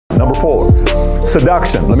Number 4,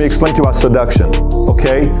 seduction. Let me explain to you about seduction,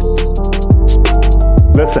 okay?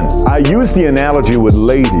 Listen, I use the analogy with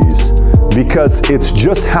ladies because it's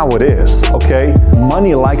just how it is, okay?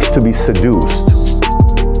 Money likes to be seduced.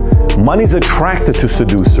 Money's attracted to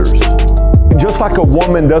seducers. Just like a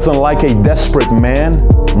woman doesn't like a desperate man,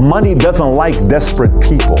 money doesn't like desperate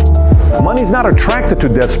people. Money's not attracted to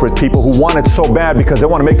desperate people who want it so bad because they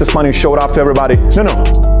want to make this money and show it off to everybody. No,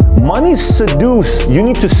 no. Money seduce. You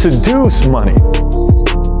need to seduce money.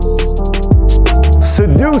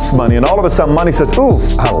 Seduce money, and all of a sudden money says,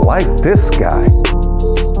 oof, I like this guy.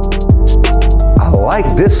 I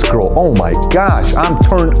like this girl. Oh my gosh, I'm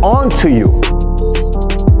turned on to you.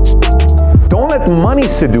 Don't let money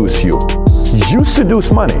seduce you. You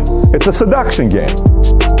seduce money. It's a seduction game.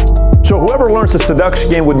 So whoever learns the seduction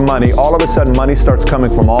game with money, all of a sudden money starts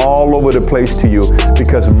coming from all over the place to you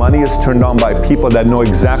because money is turned on by people that know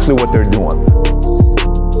exactly what they're doing.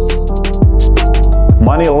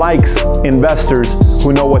 Money likes investors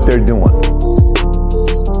who know what they're doing.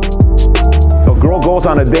 A girl goes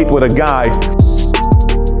on a date with a guy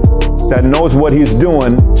that knows what he's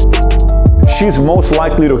doing. She's most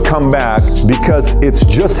likely to come back because it's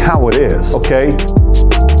just how it is, okay?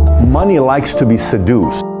 Money likes to be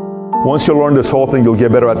seduced. Once you learn this whole thing, you'll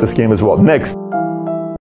get better at this game as well. Next,